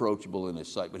irreproachable in his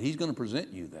sight, but he's going to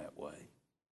present you that way.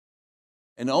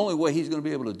 And the only way he's going to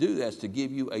be able to do that is to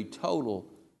give you a total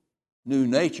new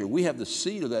nature. We have the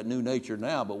seed of that new nature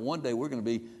now, but one day we're going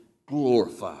to be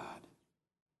glorified.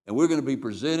 And we're going to be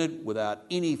presented without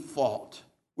any fault.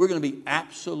 We're going to be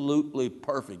absolutely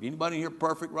perfect. Anybody here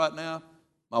perfect right now?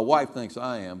 My wife thinks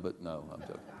I am, but no, I'm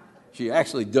joking. She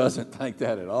actually doesn't think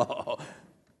that at all.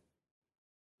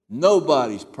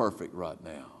 Nobody's perfect right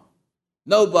now.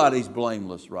 Nobody's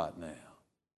blameless right now.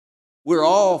 We're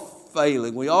all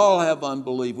failing. We all have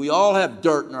unbelief. We all have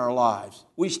dirt in our lives.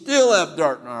 We still have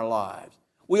dirt in our lives.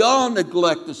 We all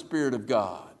neglect the Spirit of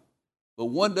God. But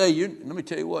one day, let me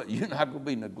tell you what, you're not going to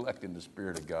be neglecting the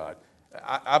Spirit of God.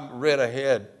 I read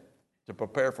ahead to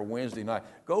prepare for Wednesday night.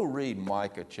 Go read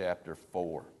Micah chapter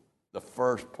 4, the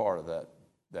first part of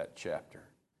that chapter.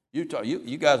 You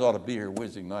guys ought to be here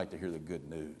Wednesday night to hear the good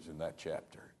news in that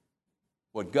chapter.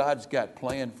 What God's got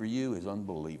planned for you is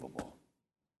unbelievable.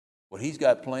 What he's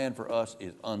got planned for us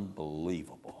is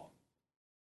unbelievable.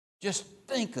 Just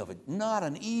think of it, not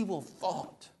an evil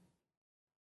thought,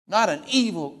 not an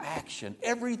evil action.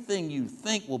 Everything you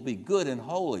think will be good and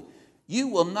holy. You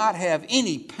will not have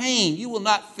any pain. You will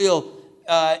not feel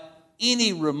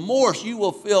any remorse. You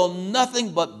will feel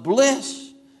nothing but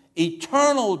bliss,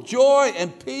 eternal joy,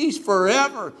 and peace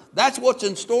forever. That's what's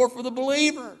in store for the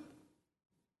believer.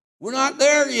 We're not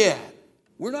there yet.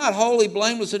 We're not holy,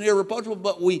 blameless, and irreproachable,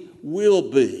 but we will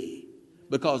be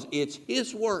because it's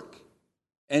his work,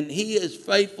 and he is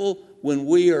faithful when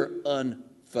we are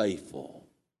unfaithful.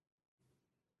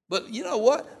 But you know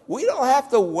what? We don't have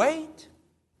to wait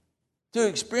to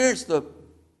experience the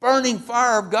burning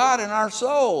fire of God in our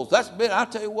souls. I'll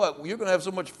tell you what, you're going to have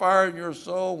so much fire in your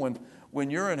soul when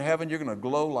you're in heaven, you're going to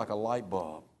glow like a light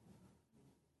bulb.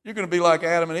 You're going to be like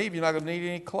Adam and Eve. You're not going to need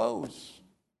any clothes.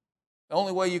 The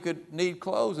only way you could need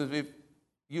clothes is if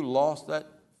you lost that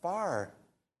fire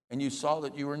and you saw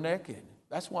that you were naked.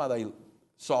 That's why they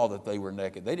saw that they were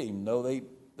naked. They didn't even know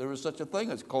there was such a thing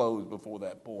as clothes before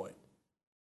that point.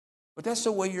 But that's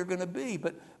the way you're going to be.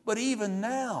 But even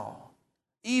now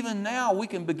we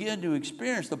can begin to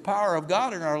experience the power of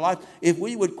God in our life if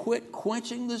we would quit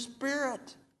quenching the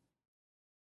Spirit.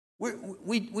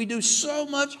 We do so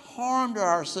much harm to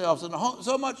ourselves and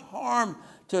so much harm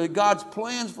to God's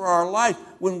plans for our life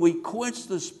when we quench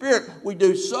the Spirit. We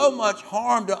do so much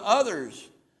harm to others.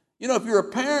 You know, if you're a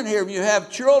parent here and you have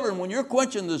children, when you're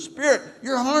quenching the Spirit,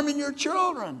 you're harming your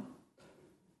children.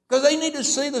 Because they need to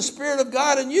see the Spirit of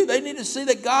God in you. They need to see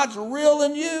that God's real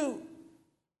in you.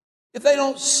 If they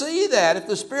don't see that, if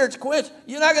the Spirit's quenched,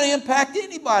 you're not going to impact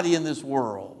anybody in this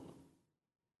world.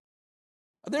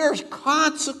 There's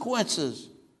consequences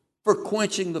for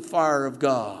quenching the fire of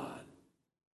God.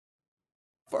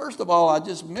 First of all, I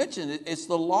just mentioned it, it's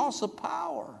the loss of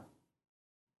power.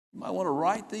 You might want to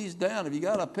write these down. If you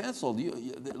got a pencil,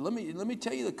 let me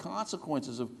tell you the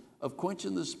consequences of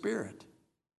quenching the Spirit.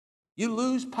 You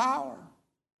lose power.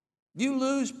 You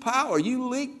lose power. You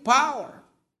leak power.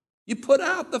 You put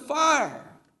out the fire.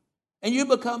 And you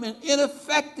become an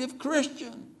ineffective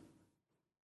Christian.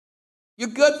 You're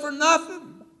good for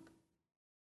nothing.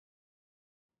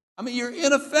 I mean, you're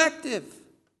ineffective.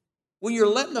 When you're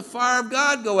letting the fire of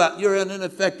God go out, you're an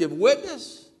ineffective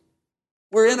witness.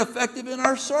 We're ineffective in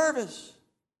our service.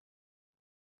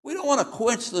 We don't want to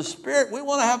quench the Spirit. We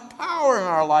want to have power in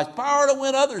our lives, power to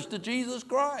win others to Jesus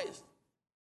Christ.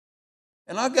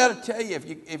 And I've got to tell you,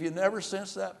 if you never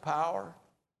sense that power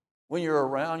when you're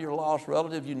around your lost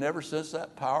relative, you never sense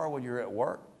that power when you're at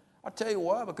work, I'll tell you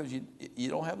why, because you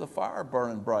don't have the fire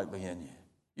burning brightly in you.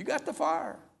 You got the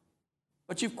fire,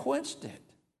 but you've quenched it.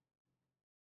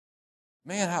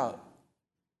 Man,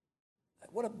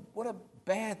 what a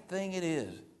bad thing it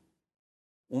is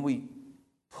when we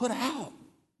put out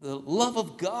the love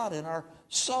of God in our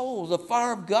souls, the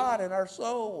fire of God in our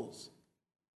souls.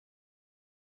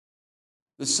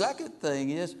 The second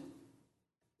thing is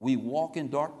we walk in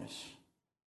darkness.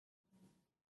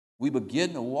 We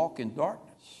begin to walk in darkness.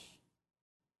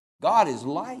 God is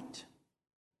light.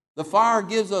 The fire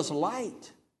gives us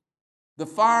light. The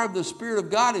fire of the Spirit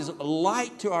of God is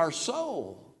light to our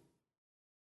soul.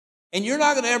 And you're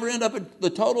not going to ever end up in the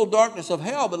total darkness of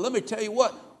hell, but let me tell you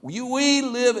what, we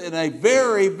live in a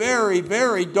very, very,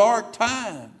 very dark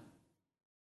time.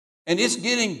 And it's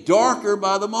getting darker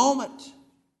by the moment.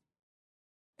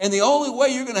 And the only way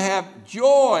you're going to have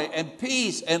joy and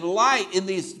peace and light in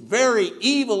this very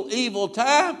evil, evil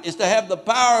time is to have the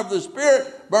power of the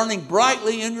Spirit burning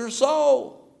brightly in your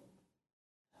soul.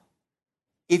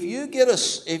 If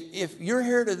you're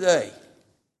here today,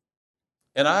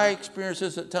 and I experience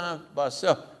this at times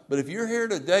myself, but if you're here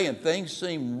today and things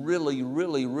seem really,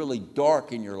 really, really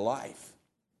dark in your life,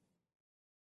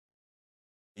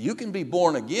 you can be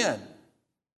born again,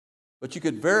 but you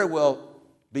could very well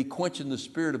be quenching the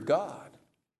Spirit of God.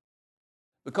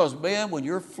 Because, man, when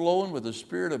you're flowing with the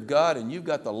Spirit of God and you've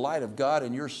got the light of God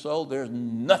in your soul, there's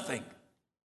nothing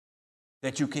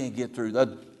that you can't get through.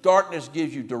 The darkness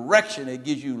gives you direction. It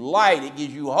gives you light. It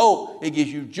gives you hope. It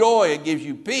gives you joy. It gives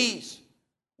you peace.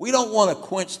 We don't want to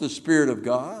quench the Spirit of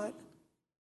God.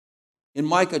 In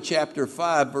Micah chapter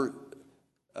 3,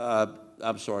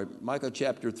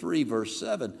 verse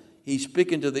 7, he's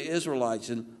speaking to the Israelites,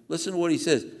 and listen to what he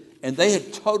says. And they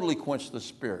had totally quenched the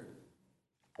Spirit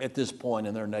at this point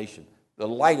in their nation. The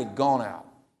light had gone out.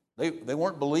 They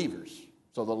weren't believers,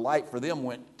 so the light for them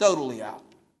went totally out.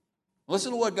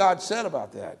 Listen to what God said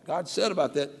about that. God said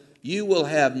about that, you will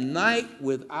have night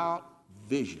without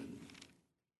vision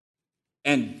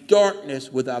and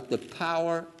darkness without the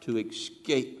power to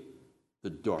escape the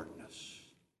darkness.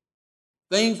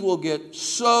 Things will get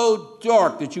so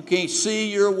dark that you can't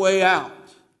see your way out.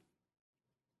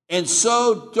 And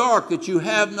so dark that you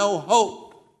have no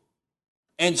hope.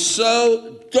 And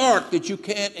so dark that you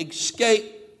can't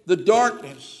escape the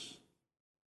darkness.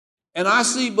 And I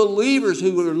see believers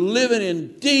who are living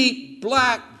in deep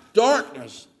black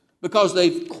darkness because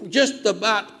they've just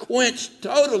about quenched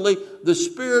totally the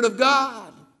Spirit of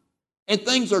God. And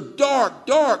things are dark,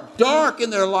 dark, dark in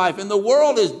their life. And the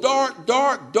world is dark,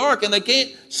 dark, dark. And they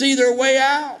can't see their way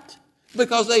out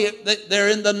because they're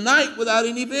in the night without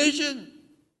any vision.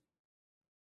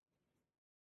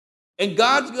 And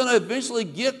God's going to eventually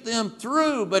get them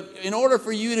through. But in order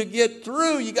for you to get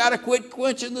through, you got to quit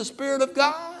quenching the Spirit of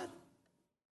God.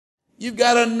 You've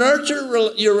got to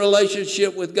nurture your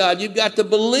relationship with God. You've got to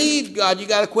believe God. You've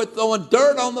got to quit throwing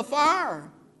dirt on the fire.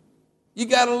 You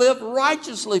got to live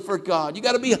righteously for God. You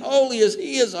got to be holy as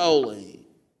He is holy.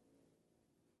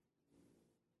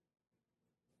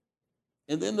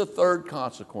 And then the third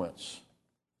consequence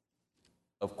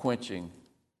of quenching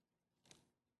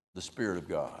the Spirit of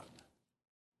God.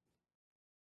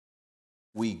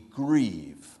 We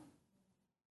grieve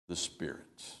the Spirit.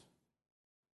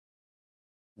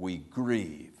 We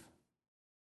grieve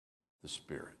the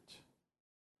Spirit.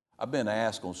 I've been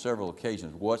asked on several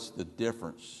occasions, what's the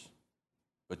difference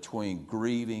between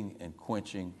grieving and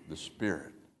quenching the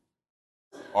Spirit?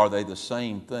 Are they the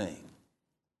same thing?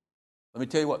 Let me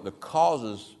tell you what, the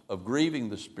causes of grieving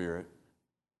the Spirit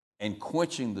and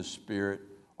quenching the Spirit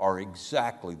are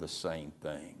exactly the same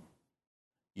thing.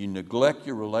 You neglect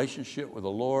your relationship with the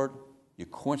Lord, you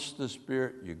quench the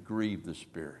Spirit, you grieve the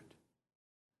Spirit.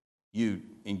 You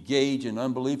engage in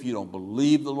unbelief, you don't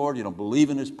believe the Lord, you don't believe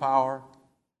in His power,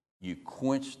 you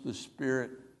quench the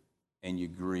Spirit and you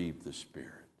grieve the Spirit.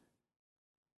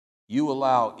 You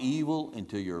allow evil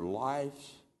into your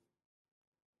lives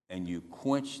and you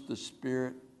quench the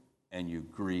Spirit and you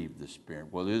grieve the Spirit.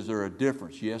 Well, is there a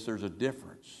difference? Yes, there's a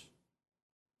difference.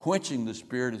 Quenching the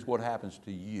Spirit is what happens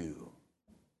to you.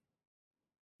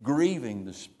 Grieving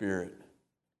the Spirit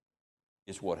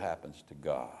is what happens to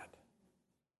God.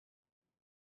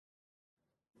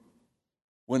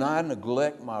 When I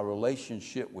neglect my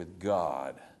relationship with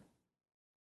God,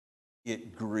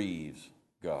 it grieves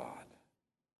God.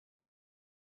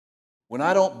 When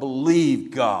I don't believe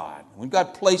God, when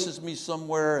God places me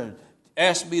somewhere and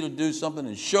asks me to do something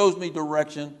and shows me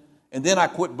direction, and then I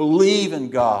quit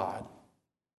believing God,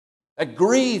 that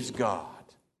grieves God.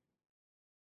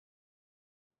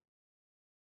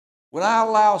 When I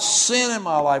allow sin in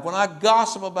my life, when I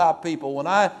gossip about people, when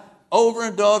I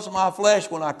overindulge my flesh,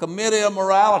 when I commit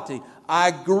immorality,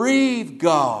 I grieve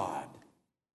God.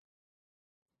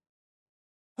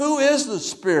 Who is the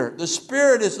Spirit? The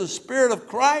Spirit is the Spirit of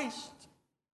Christ.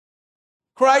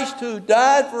 Christ who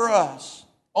died for us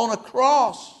on a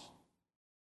cross.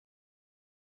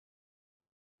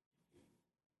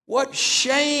 What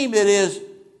shame it is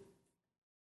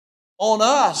on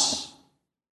us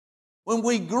when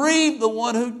we grieve the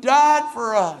one who died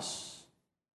for us,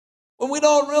 when we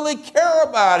don't really care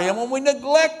about Him, when we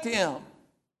neglect Him,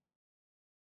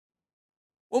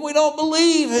 when we don't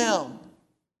believe Him,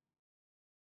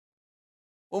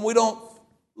 when we don't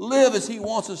live as He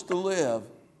wants us to live.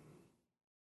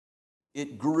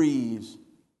 It grieves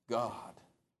God.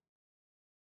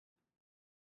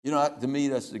 You know, to me,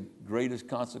 that's the greatest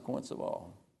consequence of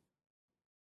all.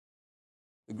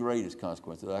 The greatest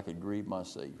consequence, that I could grieve my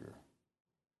Savior.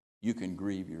 You can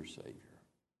grieve your Savior.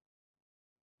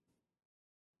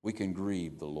 We can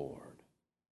grieve the Lord.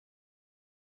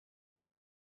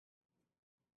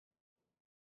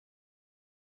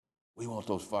 We want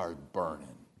those fires burning.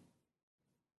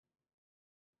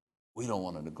 We don't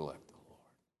want to neglect the Lord.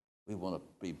 We want to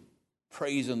be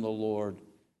praising the Lord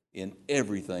in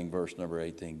everything, verse number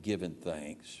 18, giving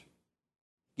thanks.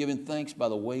 Giving thanks by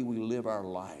the way we live our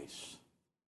lives,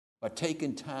 by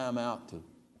taking time out to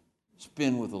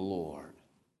spend with the Lord,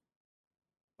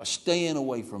 by staying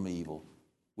away from evil.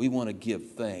 We want to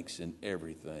give thanks in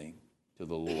everything to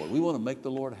the Lord. We want to make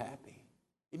the Lord happy.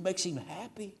 It makes Him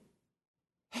happy.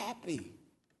 Happy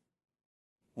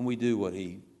when we do what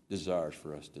He desires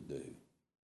for us to do.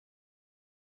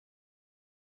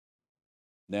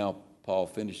 Now, Paul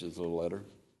finishes the letter.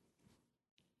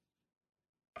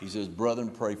 He says, brethren,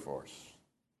 pray for us.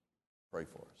 Pray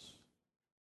for us.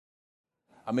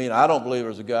 I mean, I don't believe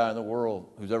there's a guy in the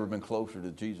world who's ever been closer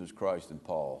to Jesus Christ than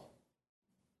Paul.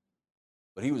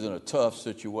 But he was in a tough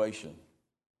situation.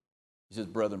 He says,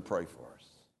 brethren, pray for us.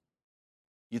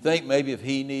 You think maybe if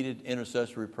he needed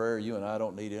intercessory prayer, you and I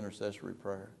don't need intercessory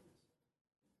prayer?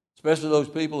 Especially those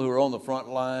people who are on the front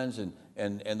lines and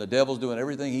the devil's doing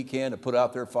everything he can to put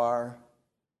out their fire.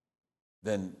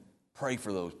 Then pray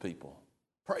for those people.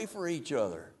 Pray for each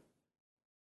other.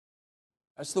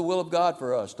 That's the will of God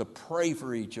for us, to pray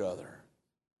for each other.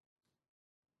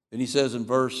 Then he says in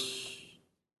verse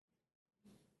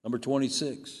number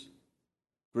 26,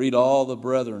 greet all the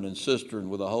brethren and sisters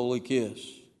with a holy kiss.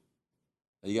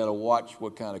 Now you got to watch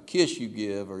what kind of kiss you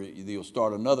give, or you'll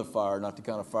start another fire, not the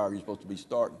kind of fire you're supposed to be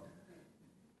starting.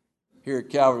 Here at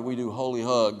Calvary, we do holy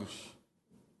hugs,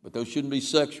 but those shouldn't be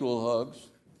sexual hugs.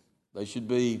 They should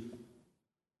be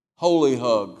holy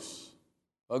hugs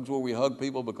Hugs where we hug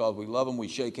people because we love them. We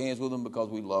shake hands with them because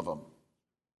we love them.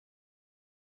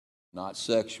 Not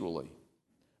sexually.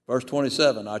 Verse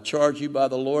 27, I charge you by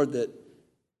the Lord that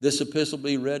this epistle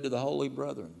be read to the holy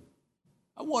brethren.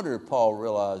 I wonder if Paul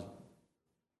realized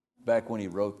back when he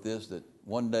wrote this that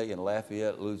one day in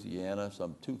Lafayette, Louisiana,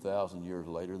 some 2,000 years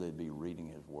later, they'd be reading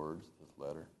his words, this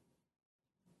letter.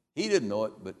 He didn't know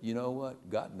it, but you know what?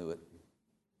 God knew it.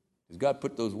 Because God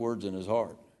put those words in his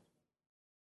heart.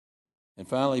 And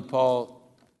finally,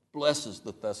 Paul blesses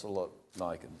the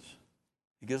Thessalonians.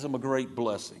 He gives them a great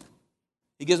blessing.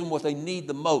 He gives them what they need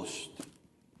the most.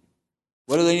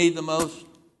 What do they need the most?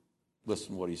 Listen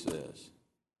to what he says.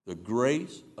 The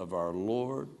grace of our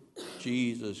Lord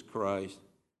Jesus Christ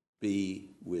be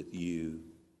with you.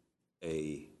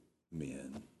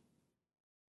 Amen.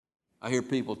 I hear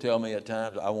people tell me at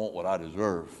times, I want what I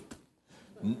deserve.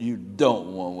 You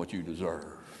don't want what you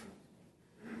deserve.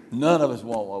 None of us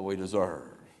want what we deserve.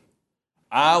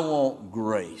 I want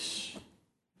grace.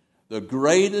 The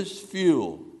greatest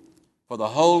fuel for the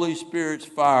Holy Spirit's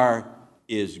fire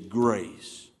is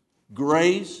grace.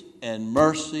 Grace and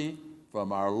mercy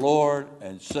from our Lord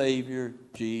and Savior,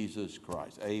 Jesus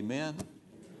Christ. Amen.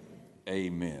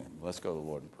 Amen. Let's go to the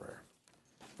Lord in prayer.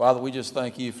 Father, we just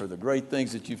thank you for the great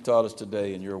things that you've taught us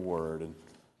today in your word. And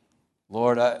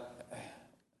Lord, I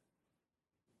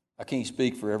can't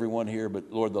speak for everyone here,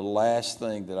 but Lord, the last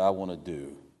thing that I want to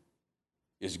do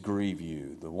is grieve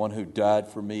you, the one who died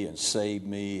for me and saved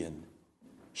me and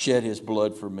shed his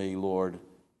blood for me, Lord.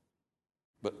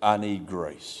 But I need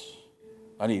grace.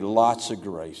 I need lots of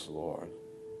grace, Lord.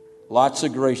 Lots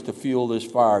of grace to fuel this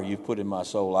fire you've put in my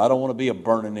soul. I don't want to be a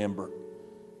burning ember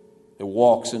that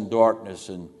walks in darkness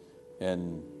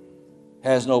and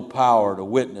has no power to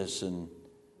witness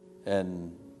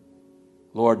and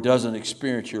Lord, doesn't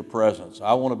experience your presence.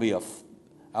 I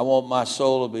want my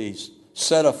soul to be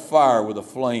set afire with the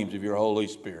flames of your Holy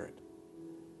Spirit.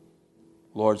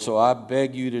 Lord, so I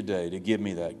beg you today to give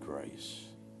me that grace.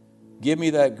 Give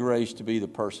me that grace to be the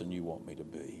person you want me to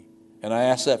be. And I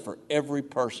ask that for every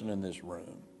person in this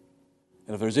room.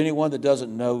 And if there's anyone that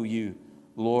doesn't know you,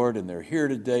 Lord, and they're here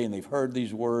today and they've heard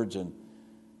these words, and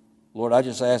Lord, I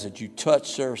just ask that you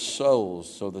touch their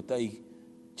souls so that they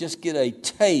just get a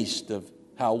taste of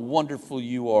how wonderful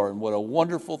you are and what a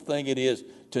wonderful thing it is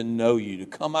to know you, to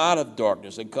come out of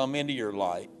darkness and come into your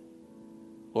light.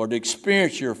 Lord, to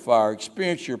experience your fire,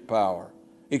 experience your power,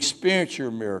 experience your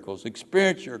miracles,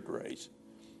 experience your grace,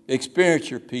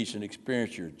 experience your peace, and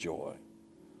experience your joy.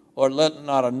 Lord, let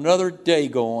not another day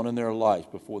go on in their lives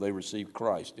before they receive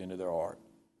Christ into their heart.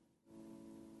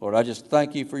 Lord, I just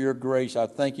thank you for your grace. I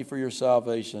thank you for your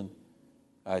salvation.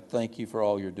 I thank you for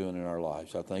all you're doing in our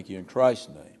lives. I thank you in Christ's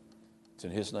name. It's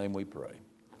in his name we pray.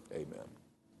 Amen.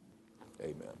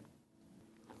 Amen.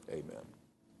 Amen.